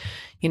academy,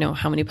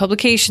 how many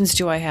publications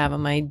do I have?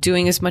 Am I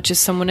doing as much as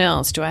someone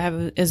else? Do I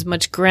have as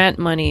much grant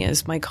money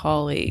as my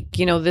colleague?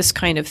 This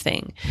kind of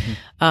thing.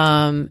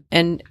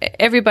 And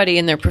everybody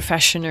in their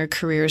profession or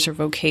careers or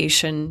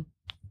vocation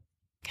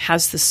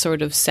has this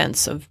sort of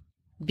sense of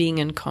being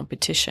in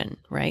competition,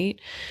 right?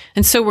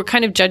 And so we're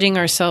kind of judging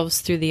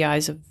ourselves through the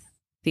eyes of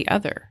the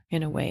other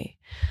in a way.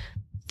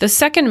 The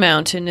second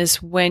mountain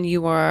is when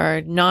you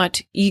are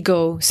not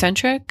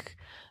egocentric,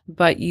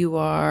 but you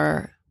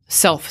are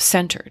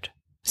self-centered.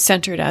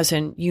 Centered as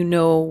in,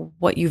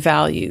 what you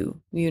value,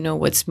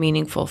 what's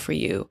meaningful for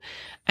you,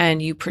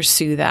 and you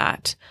pursue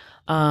that.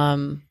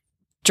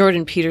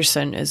 Jordan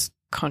Peterson, as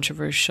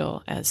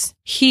controversial as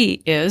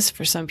he is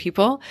for some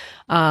people,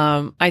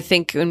 I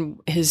think in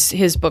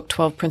his book,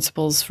 12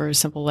 Principles for a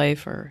Simple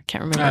Life, or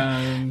can't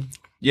remember.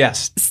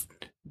 Yes.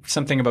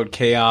 Something about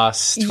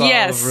chaos,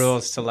 12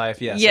 rules to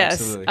life.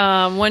 Yes. Absolutely.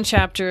 One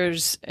chapter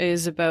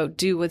is about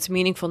do what's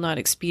meaningful, not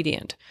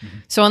expedient.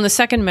 So on the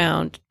second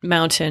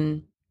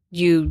mountain,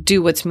 you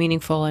do what's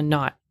meaningful and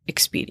not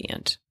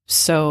expedient.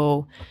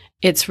 So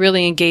it's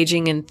really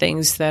engaging in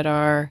things that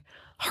are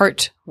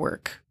heart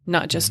work,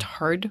 not just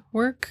hard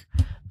work.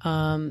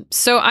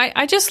 So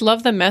I just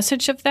love the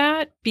message of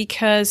that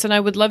and I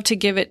would love to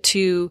give it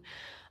to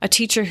a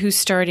teacher who's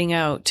starting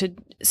out to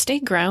stay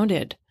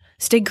grounded.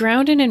 Stay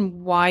grounded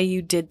in why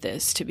you did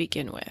this to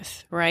begin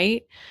with,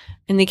 right?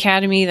 In the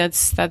academy,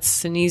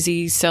 that's an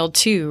easy sell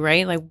too,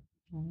 right? Like,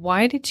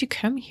 why did you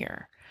come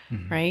here,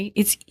 right?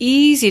 It's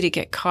easy to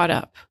get caught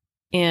up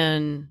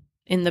in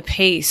the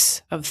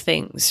pace of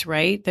things,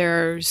 right?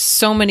 There are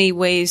so many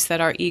ways that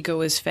our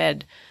ego is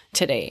fed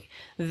today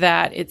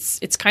that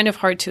it's kind of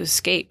hard to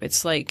escape.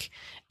 It's like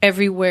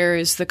everywhere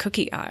is the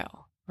cookie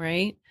aisle,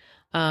 right?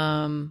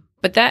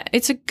 But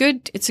it's a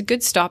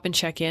good stop and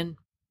check in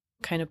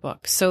kind of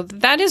book. So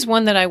that is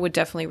one that I would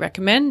definitely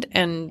recommend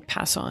and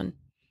pass on.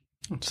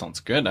 That sounds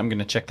good. I'm going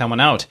to check that one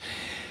out.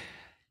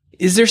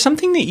 Is there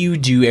something that you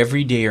do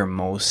every day or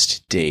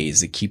most days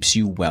that keeps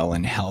you well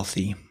and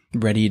healthy,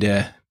 ready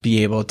to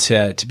be able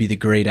to be the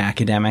great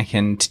academic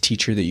and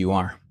teacher that you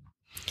are?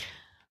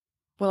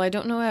 Well, I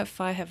don't know if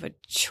I have a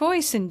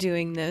choice in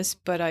doing this,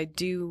 but I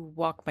do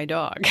walk my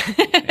dog.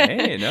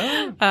 Hey,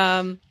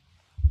 no.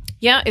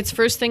 Yeah, it's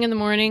first thing in the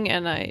morning,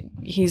 and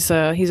he's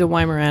a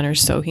Weimaraner,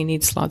 so he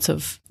needs lots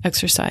of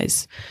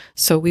exercise.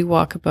 So we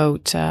walk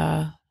about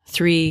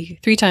three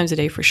times a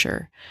day for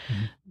sure.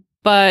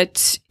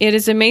 But it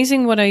is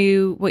amazing what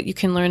you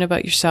can learn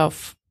about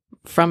yourself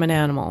from an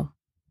animal,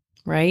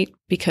 right?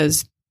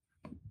 Because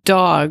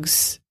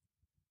dogs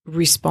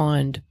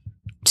respond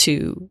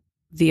to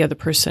the other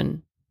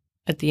person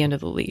at the end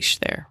of the leash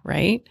there,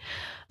 right?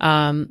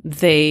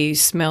 They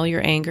smell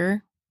your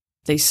anger.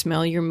 They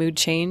smell your mood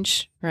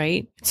change,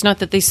 right? It's not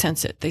that they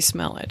sense it. They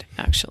smell it,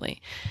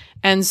 actually.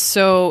 And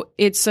so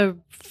it's a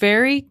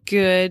very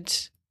good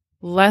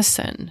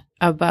lesson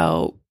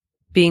about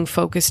being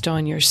focused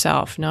on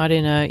yourself, not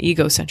in an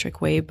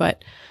egocentric way,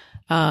 but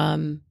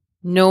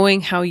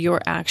knowing how your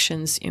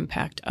actions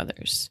impact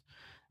others,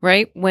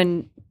 right?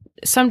 When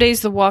some days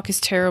the walk is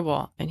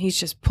terrible and he's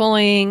just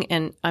pulling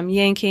and I'm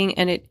yanking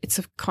and it's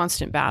a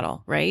constant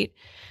battle, right?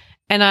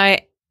 And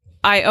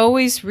I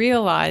always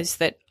realize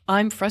that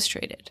I'm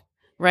frustrated,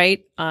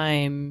 right?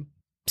 I'm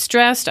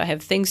stressed. I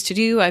have things to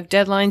do. I have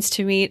deadlines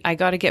to meet. I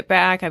got to get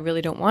back. I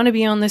really don't want to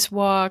be on this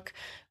walk,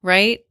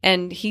 right?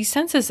 And he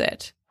senses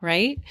it,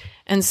 right?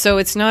 And so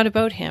it's not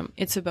about him.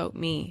 It's about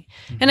me.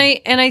 And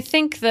I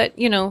think that,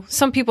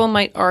 some people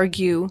might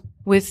argue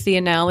with the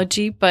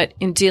analogy, but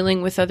in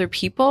dealing with other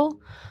people,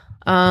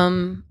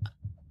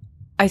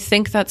 I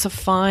think that's a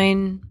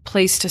fine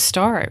place to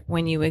start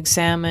when you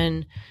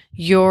examine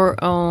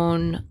your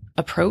own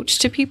approach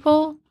to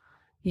people,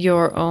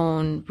 your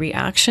own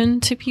reaction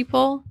to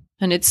people.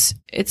 And it's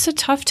a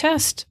tough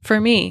test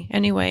for me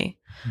anyway.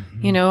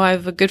 I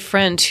have a good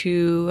friend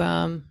who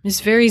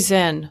is very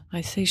zen.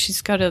 I say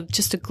she's got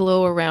just a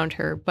glow around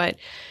her, but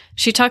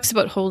she talks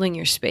about holding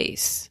your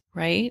space,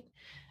 right?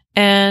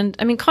 And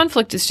I mean,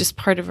 conflict is just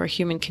part of our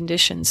human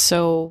condition.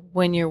 So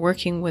when you're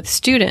working with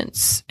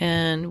students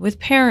and with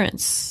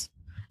parents,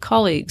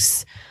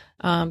 colleagues,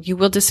 you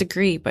will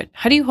disagree, but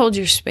how do you hold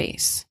your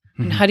space,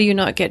 And how do you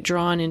not get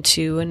drawn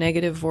into a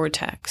negative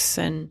vortex?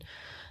 And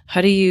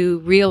how do you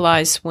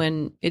realize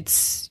when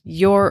it's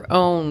your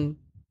own,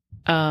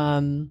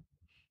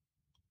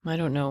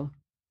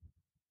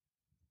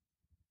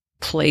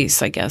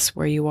 place, I guess,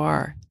 where you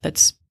are,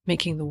 that's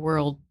making the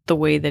world the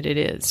way that it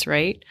is,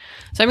 right?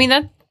 So, I mean,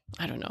 that,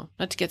 I don't know,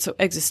 not to get so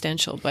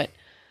existential, but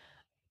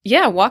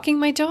yeah, walking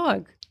my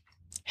dog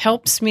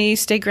helps me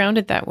stay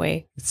grounded that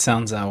way. It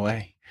sounds that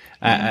way.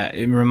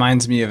 It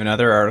reminds me of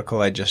another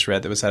article I just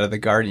read that was out of The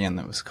Guardian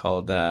that was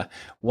called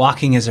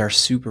Walking is Our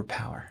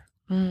Superpower.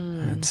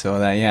 And so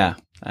that,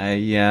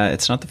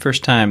 it's not the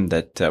first time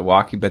that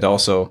walking, but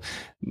also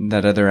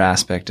that other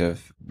aspect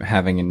of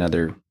having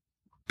another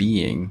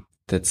being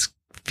that's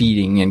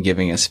feeding and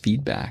giving us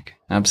feedback.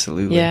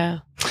 Absolutely. Yeah.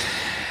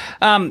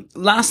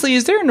 Lastly,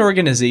 is there an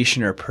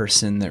organization or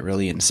person that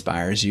really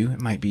inspires you?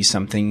 It might be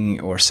something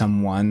or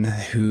someone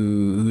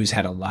who's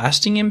had a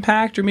lasting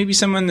impact, or maybe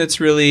someone that's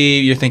really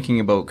you're thinking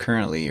about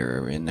currently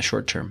or in the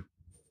short term.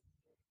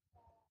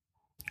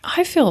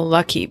 I feel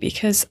lucky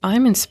because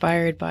I'm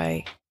inspired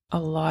by a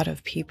lot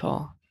of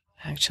people,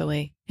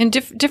 actually, in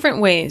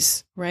different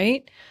ways,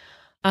 right?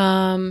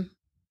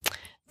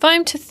 If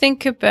I'm to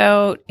think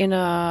about in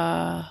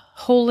a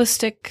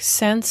holistic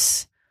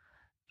sense,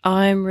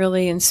 I'm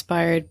really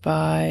inspired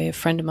by a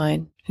friend of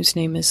mine whose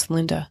name is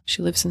Linda.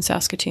 She lives in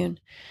Saskatoon.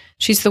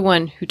 She's the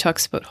one who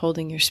talks about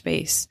holding your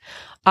space.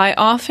 I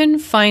often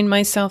find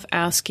myself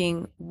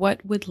asking,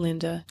 what would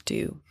Linda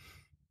do?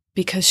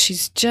 Because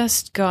she's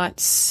just got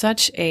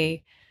such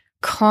a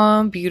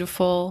calm,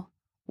 beautiful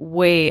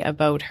way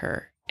about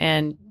her.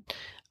 And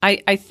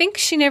I think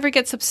she never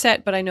gets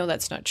upset, but I know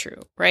that's not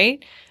true,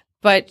 right?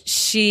 But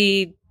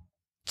she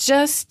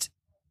just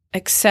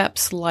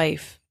accepts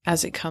life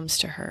as it comes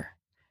to her.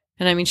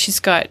 And I mean, she's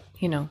got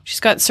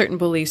certain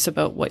beliefs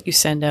about what you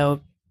send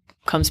out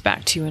comes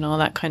back to you and all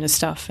that kind of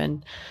stuff.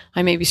 And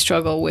I maybe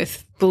struggle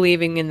with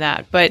believing in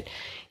that. But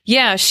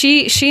yeah,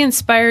 she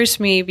inspires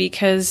me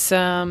because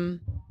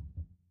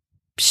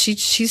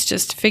she's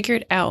just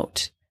figured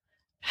out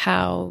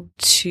how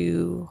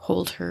to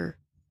hold her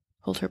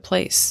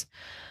place.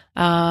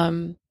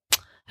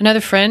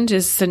 Another friend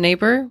is the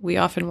neighbor. We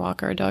often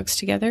walk our dogs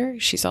together.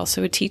 She's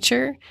also a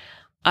teacher.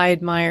 I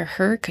admire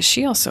her because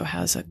she also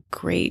has a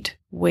great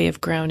way of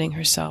grounding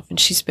herself. And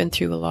she's been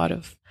through a lot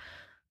of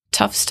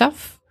tough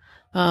stuff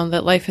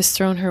that life has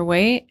thrown her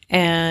way.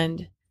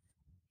 And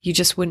you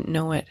just wouldn't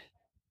know it.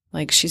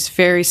 Like, she's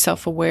very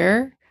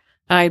self-aware.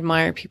 I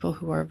admire people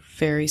who are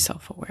very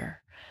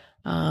self-aware.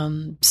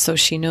 So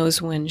she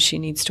knows when she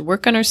needs to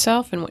work on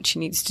herself and what she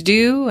needs to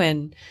do.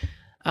 And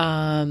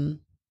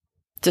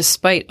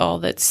despite all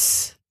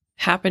that's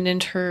happened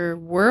in her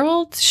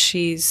world,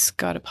 she's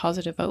got a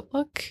positive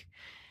outlook.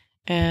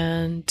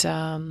 And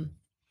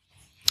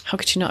how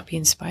could you not be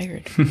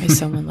inspired by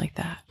someone like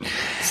that?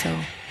 So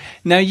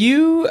now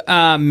you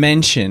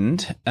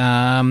mentioned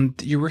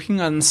you're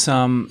working on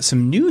some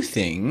new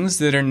things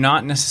that are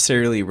not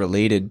necessarily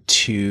related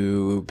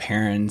to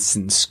parents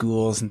and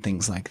schools and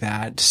things like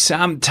that.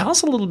 Tell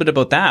us a little bit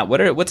about that.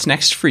 What's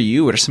next for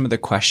you? What are some of the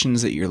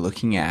questions that you're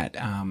looking at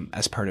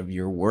as part of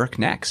your work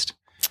next?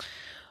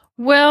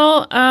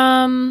 Well,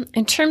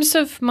 in terms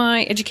of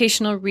my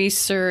educational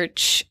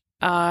research,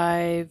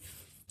 I've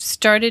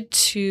started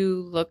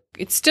to look.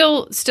 It's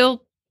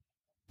still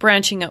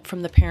branching up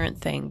from the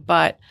parent thing,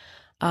 but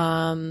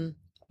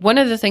one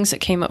of the things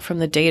that came up from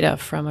the data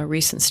from a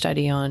recent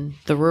study on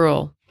the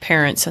rural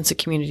parent sense of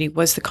community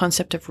was the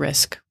concept of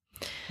risk.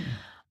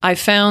 I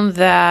found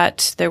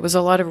that there was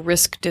a lot of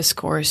risk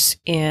discourse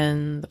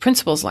in the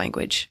principal's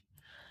language.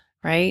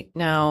 Right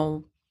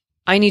now,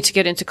 I need to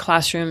get into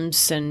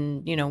classrooms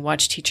and,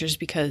 watch teachers,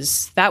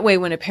 because that way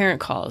when a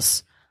parent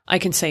calls, I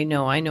can say,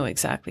 no, I know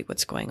exactly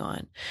what's going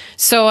on.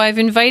 So I've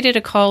invited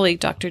a colleague,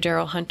 Dr.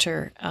 Daryl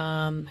Hunter,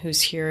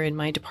 who's here in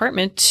my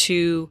department,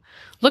 to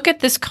look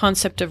at this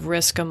concept of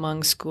risk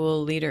among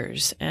school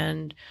leaders.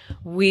 And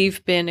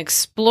we've been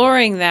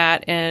exploring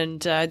that,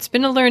 and it's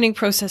been a learning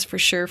process for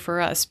sure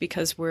for us,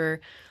 because we're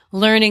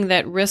learning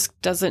that risk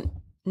doesn't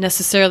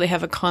necessarily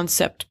have a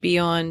concept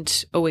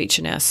beyond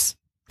OH&S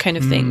kind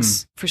of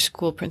things for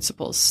school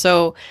principals.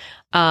 So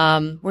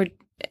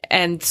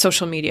and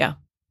social media,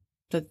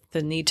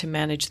 the need to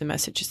manage the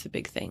message is the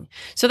big thing.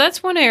 So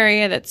that's one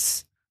area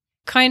that's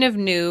kind of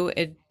new,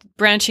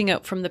 branching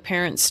out from the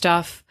parent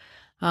stuff.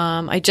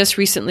 I just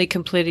recently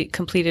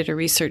completed a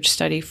research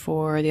study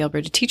for the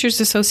Alberta Teachers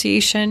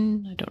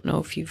Association. I don't know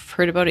if you've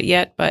heard about it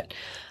yet, but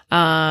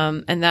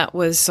and that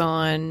was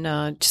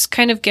on just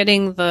kind of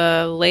getting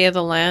the lay of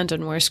the land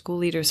on where school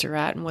leaders are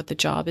at and what the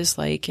job is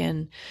like.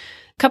 And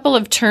couple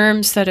of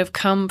terms that have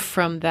come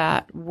from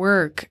that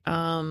work.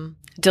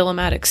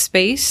 Dilemmatic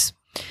space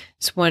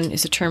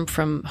is a term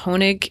from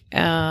Honig,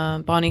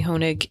 Bonnie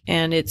Honig,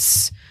 and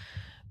it's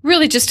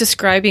really just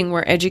describing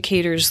where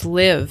educators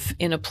live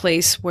in a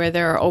place where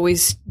there are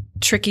always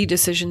tricky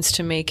decisions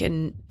to make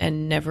and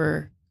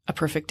never a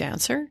perfect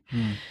answer.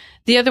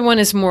 The other one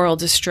is moral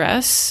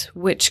distress,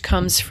 which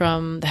comes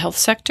from the health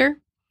sector.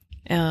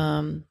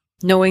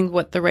 knowing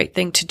what the right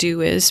thing to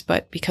do is,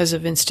 but because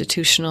of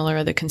institutional or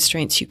other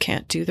constraints, you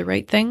can't do the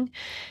right thing.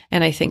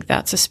 And I think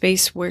that's a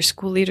space where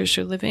school leaders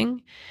are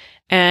living.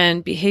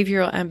 And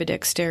behavioral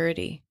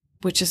ambidexterity,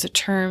 which is a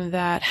term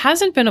that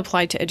hasn't been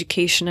applied to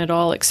education at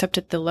all, except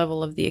at the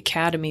level of the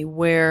academy,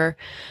 where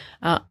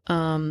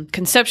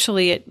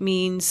conceptually it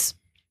means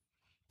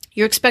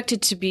you're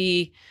expected to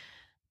be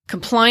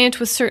compliant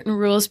with certain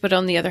rules, but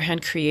on the other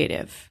hand,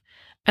 creative.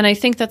 And I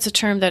think that's a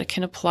term that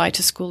can apply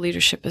to school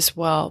leadership as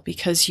well,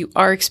 because you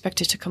are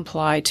expected to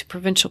comply to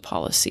provincial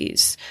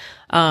policies,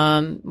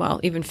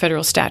 even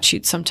federal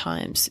statutes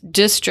sometimes.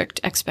 District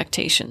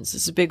expectations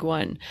is a big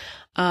one.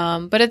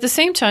 But at the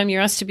same time,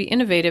 you're asked to be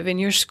innovative in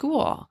your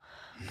school.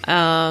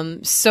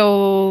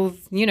 So,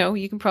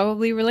 you can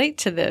probably relate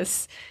to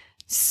this.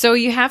 So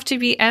you have to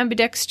be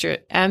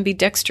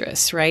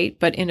ambidextrous, right?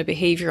 But in a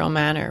behavioral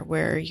manner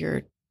where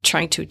you're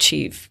trying to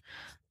achieve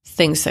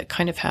things that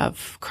kind of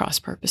have cross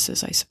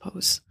purposes, I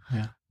suppose.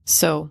 Yeah.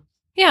 So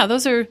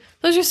those are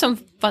some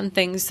fun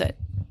things that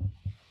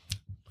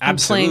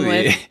Absolutely. I'm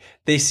playing with.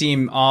 They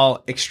seem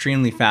all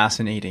extremely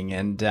fascinating,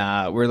 and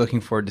we're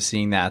looking forward to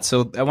seeing that.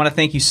 So I want to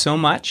thank you so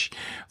much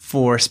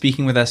for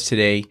speaking with us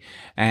today.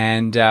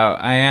 And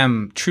I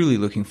am truly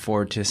looking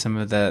forward to some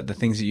of the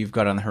things that you've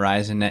got on the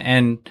horizon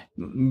and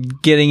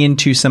getting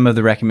into some of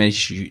the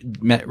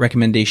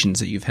recommendations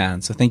that you've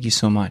had. So thank you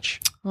so much.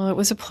 Well, it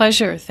was a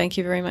pleasure. Thank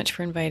you very much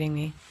for inviting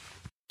me.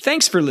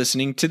 Thanks for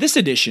listening to this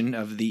edition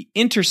of the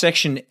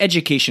Intersection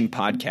Education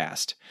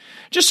Podcast.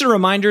 Just a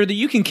reminder that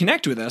you can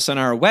connect with us on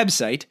our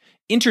website,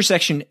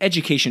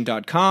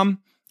 intersectioneducation.com,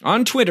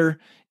 on Twitter,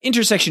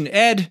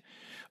 IntersectionEd,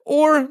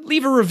 or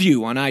leave a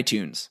review on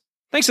iTunes.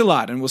 Thanks a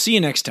lot, and we'll see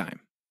you next time.